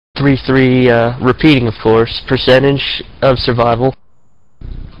3-3 repeating, of course. Percentage of survival.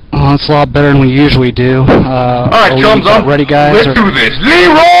 Oh, it's a lot better than we usually do. Alright, chums up. Ready, guys? Let's do this.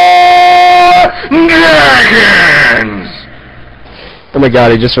 Leroy Jenkins! Oh my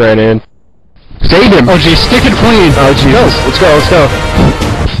god, he just ran in. Save him! Oh geez, stick it clean! Oh Jesus, let's go, let's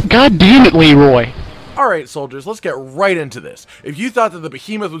go. God damn it, Leroy! Alright soldiers, let's get right into this. If you thought that the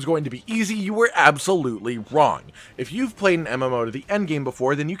Behemoth was going to be easy, you were absolutely wrong. If you've played an MMO to the endgame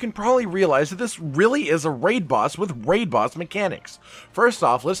before, then you can probably realize that this really is a raid boss with raid boss mechanics. First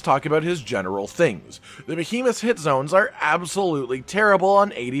off, let's talk about his general things. The Behemoth's hit zones are absolutely terrible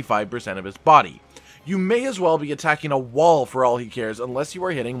on 85% of his body. You may as well be attacking a wall for all he cares unless you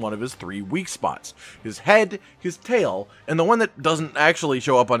are hitting one of his 3 weak spots. His head, his tail, and the one that doesn't actually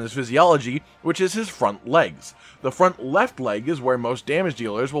show up on his physiology, which is his front legs. The front left leg is where most damage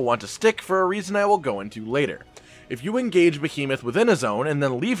dealers will want to stick for a reason I will go into later. If you engage Behemoth within a zone and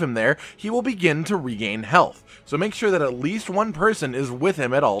then leave him there, he will begin to regain health, so make sure that at least one person is with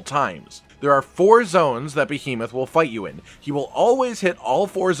him at all times. There are 4 zones that Behemoth will fight you in. He will always hit all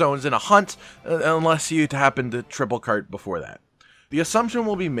 4 zones in a hunt, unless you happen to triple cart before that. The assumption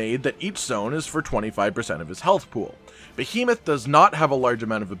will be made that each zone is for 25% of his health pool. Behemoth does not have a large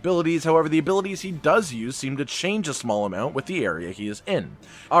amount of abilities, however the abilities he does use seem to change a small amount with the area he is in.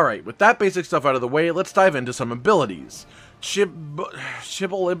 Alright, with that basic stuff out of the way, let's dive into some abilities.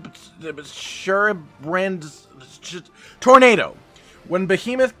 Tornado. When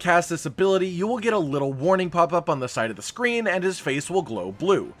Behemoth casts this ability, you will get a little warning pop up on the side of the screen and his face will glow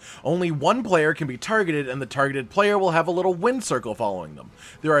blue. Only one player can be targeted and the targeted player will have a little wind circle following them.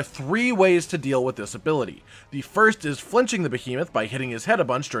 There are 3 ways to deal with this ability. The first is flinching the Behemoth by hitting his head a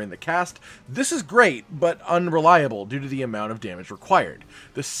bunch during the cast. This is great, but unreliable due to the amount of damage required.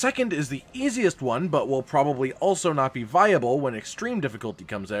 The second is the easiest one, but will probably also not be viable when extreme difficulty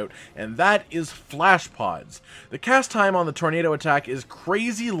comes out, and that is flash pods. The cast time on the tornado attack is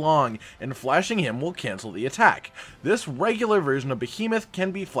crazy long, and flashing him will cancel the attack. This regular version of Behemoth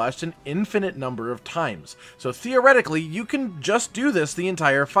can be flashed an infinite number of times, so theoretically you can just do this the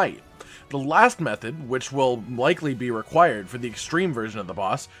entire fight. The last method, which will likely be required for the extreme version of the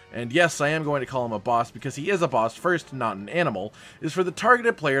boss, and yes, I am going to call him a boss because he is a boss first, not an animal, is for the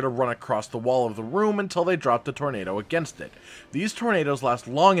targeted player to run across the wall of the room until they drop the tornado against it. These tornadoes last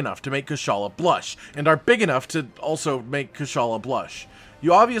long enough to make Kushala blush, and are big enough to also make Kushala blush.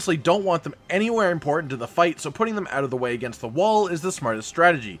 You obviously don't want them anywhere important to the fight, so putting them out of the way against the wall is the smartest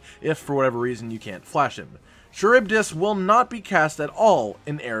strategy, if for whatever reason you can't flash him. Charybdis will not be cast at all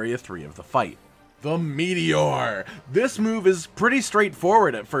in Area 3 of the fight. The Meteor! This move is pretty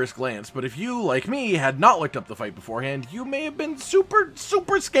straightforward at first glance, but if you, like me, had not looked up the fight beforehand, you may have been super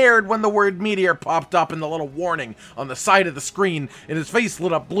scared when the word Meteor popped up in the little warning on the side of the screen and his face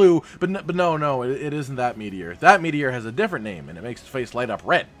lit up blue, but no, it isn't that Meteor. That Meteor has a different name and it makes his face light up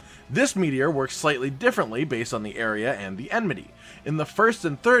red. This meteor works slightly differently based on the area and the enmity. In the first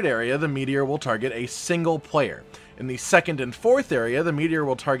and third area, the meteor will target a single player. In the second and fourth area, the meteor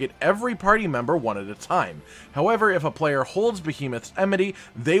will target every party member one at a time. However, if a player holds Behemoth's enmity,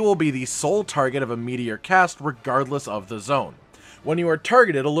 they will be the sole target of a meteor cast regardless of the zone. When you are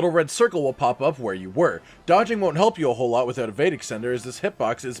targeted, a little red circle will pop up where you were. Dodging won't help you a whole lot without a Vedic Extender, as this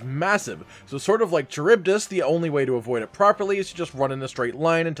hitbox is massive, so sort of like Charybdis, the only way to avoid it properly is to just run in a straight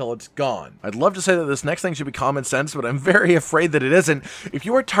line until it's gone. I'd love to say that this next thing should be common sense, but I'm very afraid that it isn't. If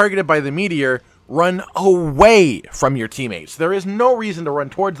you are targeted by the meteor, run away from your teammates. There is no reason to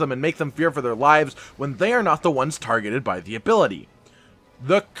run towards them and make them fear for their lives when they are not the ones targeted by the ability.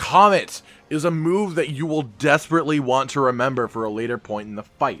 The Comet is a move that you will desperately want to remember for a later point in the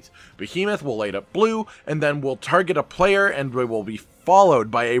fight. Behemoth will light up blue, and then will target a player, and they will be followed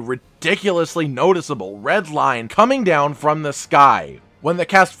by a ridiculously noticeable red line coming down from the sky. When the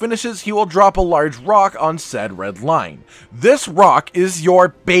cast finishes, he will drop a large rock on said red line. This rock is your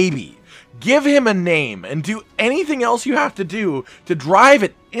baby. Give him a name, and do anything else you have to do to drive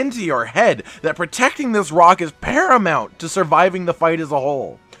it into your head that protecting this rock is paramount to surviving the fight as a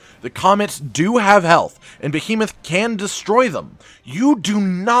whole. The comets do have health, and Behemoth can destroy them. You do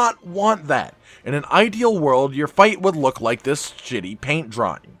not want that. In an ideal world, your fight would look like this shitty paint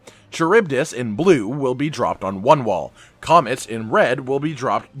drawing. Charybdis in blue will be dropped on one wall. Comets in red will be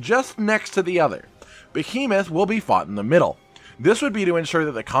dropped just next to the other. Behemoth will be fought in the middle. This would be to ensure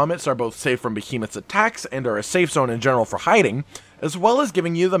that the comets are both safe from Behemoth's attacks and are a safe zone in general for hiding, as well as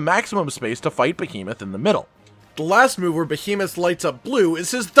giving you the maximum space to fight Behemoth in the middle. The last move where Behemoth lights up blue is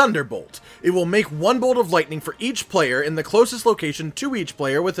his Thunderbolt. It will make one bolt of lightning for each player in the closest location to each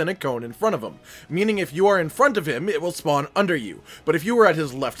player within a cone in front of him, meaning if you are in front of him, it will spawn under you, but if you are at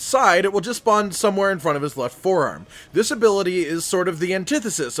his left side, it will just spawn somewhere in front of his left forearm. This ability is sort of the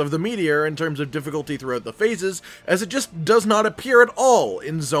antithesis of the meteor in terms of difficulty throughout the phases, as it just does not appear at all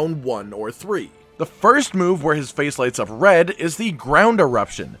in Zone 1 or 3. The first move where his face lights up red is the Ground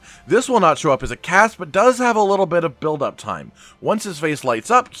Eruption. This will not show up as a cast, but does have a little bit of build-up time. Once his face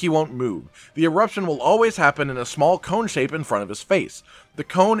lights up, he won't move. The eruption will always happen in a small cone shape in front of his face. The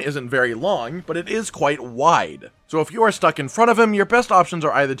cone isn't very long, but it is quite wide. So if you are stuck in front of him, your best options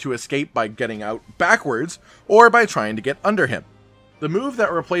are either to escape by getting out backwards, or by trying to get under him. The move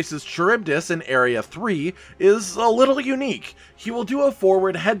that replaces Charybdis in Area 3 is a little unique. He will do a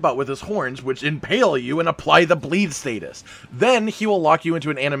forward headbutt with his horns, which impale you and apply the bleed status. Then he will lock you into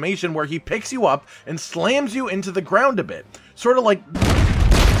an animation where he picks you up and slams you into the ground a bit. Sort of like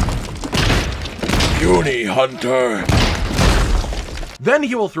Puny Hunter. Then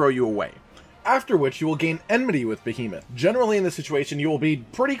he will throw you away. After which you will gain enmity with Behemoth. Generally in this situation you will be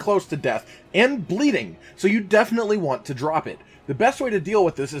pretty close to death and bleeding, so you definitely want to drop it. The best way to deal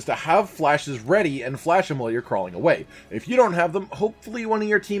with this is to have flashes ready and flash them while you're crawling away. If you don't have them, hopefully one of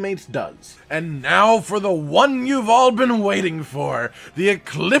your teammates does. And now for the one you've all been waiting for, the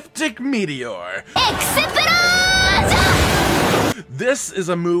Ecliptic Meteor. This is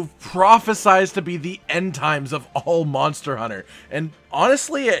a move prophesized to be the end times of all Monster Hunter, and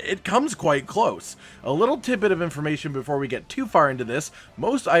honestly, it comes quite close. A little tidbit of information before we get too far into this: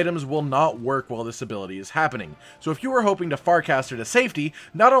 most items will not work while this ability is happening. So if you are hoping to Farcaster to safety,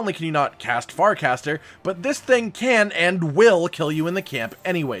 not only can you not cast Farcaster, but this thing can and will kill you in the camp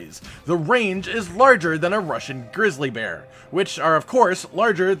anyways. The range is larger than a Russian grizzly bear, which are of course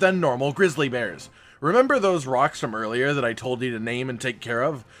larger than normal grizzly bears. Remember those rocks from earlier that I told you to name and take care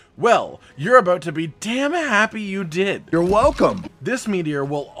of? Well, you're about to be damn happy you did. You're welcome. This meteor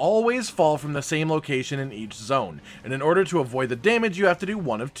will always fall from the same location in each zone, and in order to avoid the damage you have to do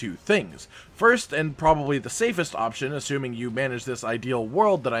one of two things. First, and probably the safest option, assuming you manage this ideal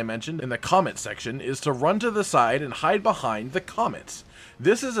world that I mentioned in the comet section, is to run to the side and hide behind the comets.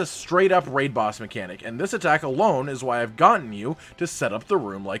 This is a straight up raid boss mechanic, and this attack alone is why I've gotten you to set up the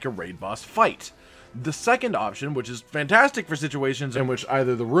room like a raid boss fight. The second option, which is fantastic for situations in which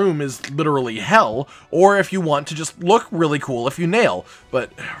either the room is literally hell, or if you want to just look really cool if you nail, but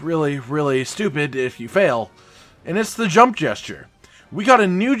really, really stupid if you fail, and it's the jump gesture. We got a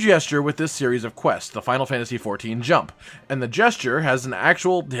new gesture with this series of quests, the Final Fantasy XIV Jump, and the gesture has an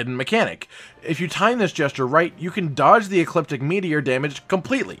actual hidden mechanic. If you time this gesture right, you can dodge the Ecliptic Meteor damage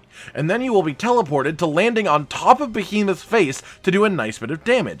completely, and then you will be teleported to landing on top of Behemoth's face to do a nice bit of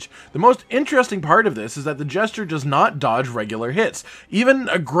damage. The most interesting part of this is that the gesture does not dodge regular hits. Even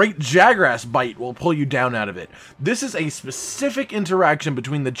a great Jagras bite will pull you down out of it. This is a specific interaction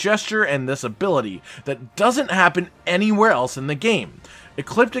between the gesture and this ability that doesn't happen anywhere else in the game.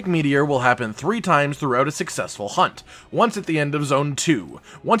 Ecliptic Meteor will happen 3 times throughout a successful hunt. Once at the end of Zone 2,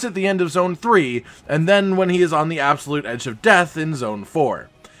 once at the end of Zone 3, and then when he is on the absolute edge of death in Zone 4.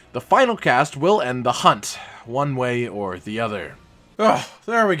 The final cast will end the hunt, one way or the other. Oh,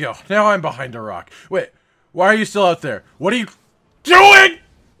 there we go. Now I'm behind a rock. Wait, why are you still out there? What are you doing?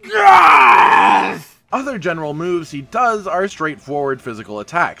 Other general moves he does are straightforward physical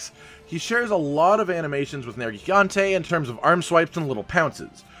attacks. He shares a lot of animations with Nergigante in terms of arm swipes and little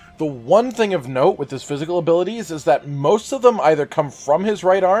pounces. The one thing of note with his physical abilities is that most of them either come from his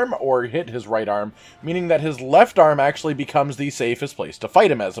right arm or hit his right arm, meaning that his left arm actually becomes the safest place to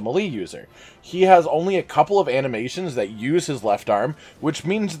fight him as a melee user. He has only a couple of animations that use his left arm, which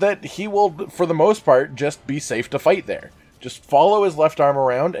means that he will, for the most part, just be safe to fight there. Just follow his left arm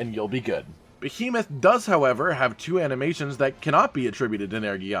around and you'll be good. Behemoth does, however, have 2 animations that cannot be attributed to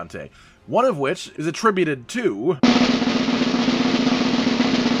Nergigante, one of which is attributed to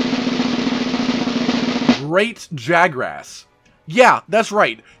Great Jagras. Yeah, that's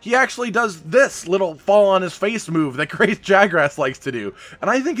right. He actually does this little fall on his face move that Great Jagras likes to do,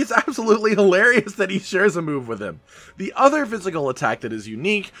 and I think it's absolutely hilarious that he shares a move with him. The other physical attack that is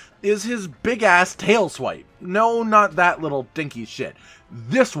unique is his big-ass tail swipe. No, not that little dinky shit.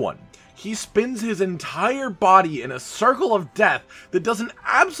 This one. He spins his entire body in a circle of death that does an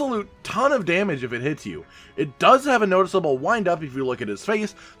absolute ton of damage if it hits you. It does have a noticeable wind-up if you look at his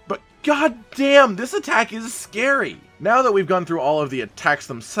face, but goddamn, this attack is scary. Now that we've gone through all of the attacks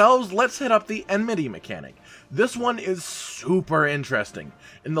themselves, let's hit up the enmity mechanic. This one is super interesting.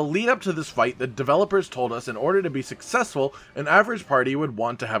 In the lead up to this fight, the developers told us in order to be successful, an average party would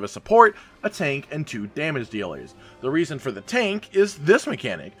want to have a support, a tank, and 2 damage dealers. The reason for the tank is this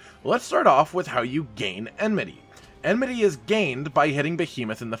mechanic. Let's start off with how you gain enmity. Enmity is gained by hitting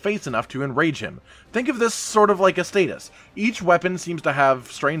Behemoth in the face enough to enrage him. Think of this sort of like a status. Each weapon seems to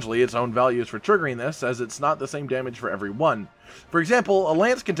have, strangely, its own values for triggering this, as it's not the same damage for every one. For example, a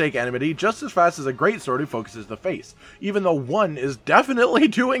lance can take enmity just as fast as a greatsword who focuses the face, even though one is definitely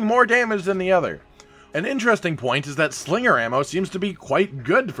doing more damage than the other. An interesting point is that slinger ammo seems to be quite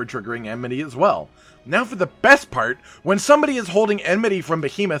good for triggering enmity as well. Now for the best part, when somebody is holding enmity from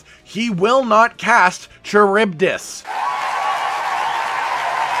Behemoth, he will not cast Charybdis.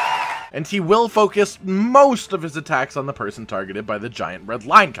 And he will focus most of his attacks on the person targeted by the giant red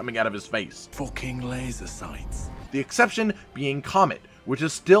line coming out of his face. Fucking laser sights. The exception being Comet, which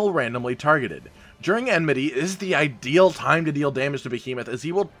is still randomly targeted. During enmity is the ideal time to deal damage to Behemoth, as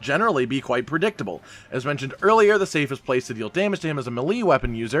he will generally be quite predictable. As mentioned earlier, the safest place to deal damage to him as a melee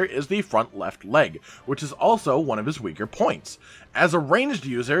weapon user is the front left leg, which is also one of his weaker points. As a ranged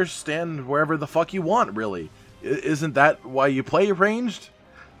user, stand wherever the fuck you want, really. Isn't that why you play ranged?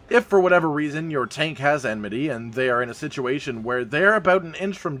 If for whatever reason your tank has enmity and they are in a situation where they're about an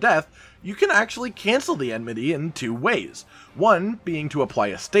inch from death, you can actually cancel the enmity in 2 ways. One being to apply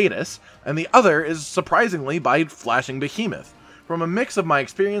a status, and the other is surprisingly by flashing Behemoth. From a mix of my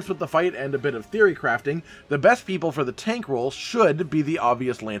experience with the fight and a bit of theory crafting, the best people for the tank role should be the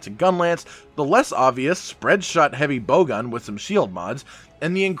obvious lance and gun lance, the less obvious spread shot heavy bowgun with some shield mods,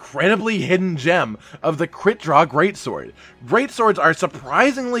 and the incredibly hidden gem of the crit draw greatsword. Greatswords are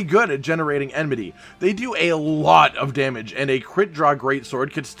surprisingly good at generating enmity. They do a lot of damage, and a crit draw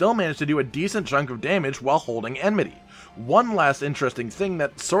greatsword could still manage to do a decent chunk of damage while holding enmity. One last interesting thing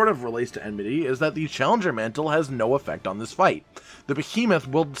that sort of relates to enmity is that the Challenger Mantle has no effect on this fight. The Behemoth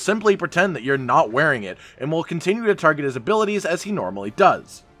will simply pretend that you're not wearing it, and will continue to target his abilities as he normally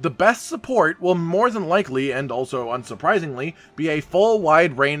does. The best support will more than likely, and also unsurprisingly, be a full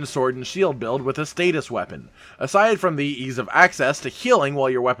wide range sword and shield build with a status weapon. Aside from the ease of access to healing while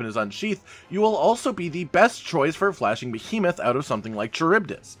your weapon is unsheathed, you will also be the best choice for flashing Behemoth out of something like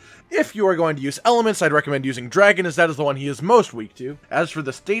Charybdis. If you are going to use elements, I'd recommend using Dragon, as that is the one he is most weak to. As for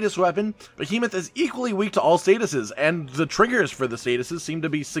the status weapon, Behemoth is equally weak to all statuses, and the triggers for the statuses seem to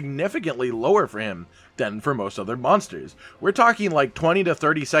be significantly lower for him than for most other monsters. We're talking like 20 to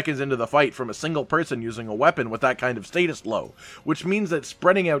 30 seconds into the fight from a single person using a weapon with that kind of status low, which means that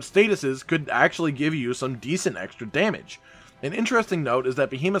spreading out statuses could actually give you some decent extra damage. An interesting note is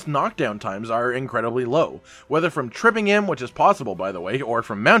that Behemoth's knockdown times are incredibly low. Whether from tripping him, which is possible by the way, or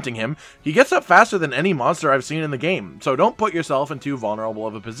from mounting him, he gets up faster than any monster I've seen in the game, so don't put yourself in too vulnerable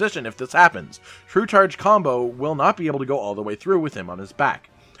of a position if this happens. True Charge combo will not be able to go all the way through with him on his back.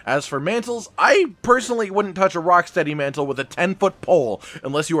 As for mantles, I personally wouldn't touch a Rocksteady mantle with a 10-foot pole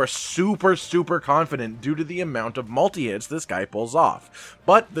unless you are super confident due to the amount of multi-hits this guy pulls off.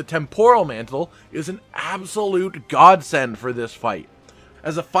 But the temporal mantle is an absolute godsend for this fight.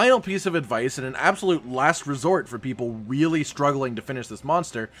 As a final piece of advice and an absolute last resort for people really struggling to finish this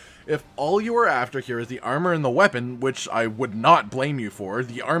monster, if all you are after here is the armor and the weapon, which I would not blame you for,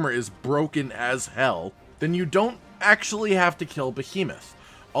 the armor is broken as hell, then you don't actually have to kill Behemoth.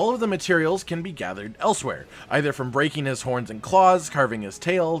 All of the materials can be gathered elsewhere, either from breaking his horns and claws, carving his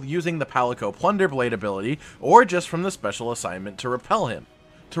tail, using the Palico Plunder Blade ability, or just from the special assignment to repel him.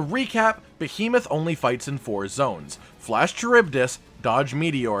 To recap, Behemoth only fights in 4 zones: Flash Charybdis, Dodge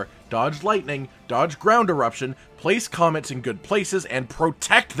Meteor, Dodge Lightning, Dodge Ground Eruption, place comets in good places, and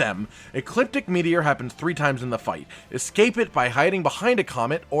protect them. Ecliptic Meteor happens 3 times in the fight. Escape it by hiding behind a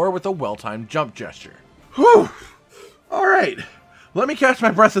comet or with a well-timed jump gesture. Whew! Alright. Let me catch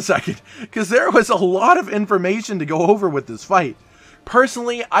my breath a second, because there was a lot of information to go over with this fight.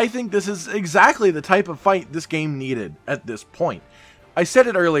 Personally, I think this is exactly the type of fight this game needed at this point. I said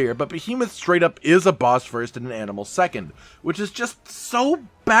it earlier, but Behemoth straight up is a boss first and an animal second, which is just so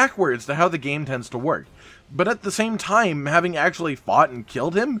backwards to how the game tends to work. But at the same time, having actually fought and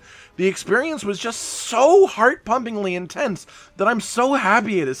killed him, the experience was just so heart-pumpingly intense that I'm so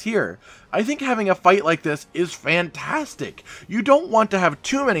happy it is here. I think having a fight like this is fantastic. You don't want to have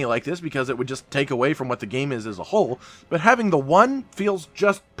too many like this because it would just take away from what the game is as a whole, but having the one feels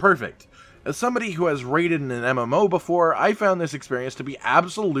just perfect. As somebody who has raided in an MMO before, I found this experience to be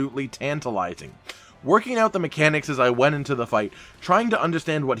absolutely tantalizing. working out the mechanics as I went into the fight, trying to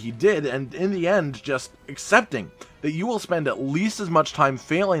understand what he did, and in the end, just accepting that you will spend at least as much time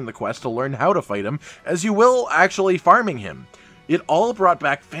failing the quest to learn how to fight him as you will actually farming him. It all brought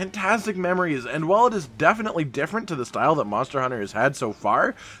back fantastic memories, and while it is definitely different to the style that Monster Hunter has had so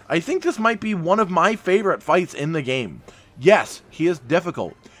far, I think this might be one of my favorite fights in the game. Yes, he is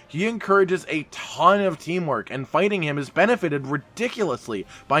difficult. He encourages a ton of teamwork, and fighting him is benefited ridiculously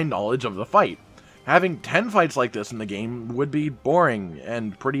by knowledge of the fight. Having 10 fights like this in the game would be boring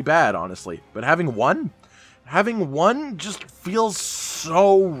and pretty bad, honestly, but having one just feels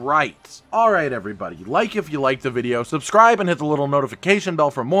so right. Alright everybody, like if you liked the video, subscribe and hit the little notification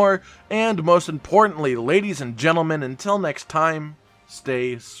bell for more, and most importantly, ladies and gentlemen, until next time,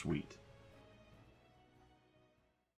 stay sweet.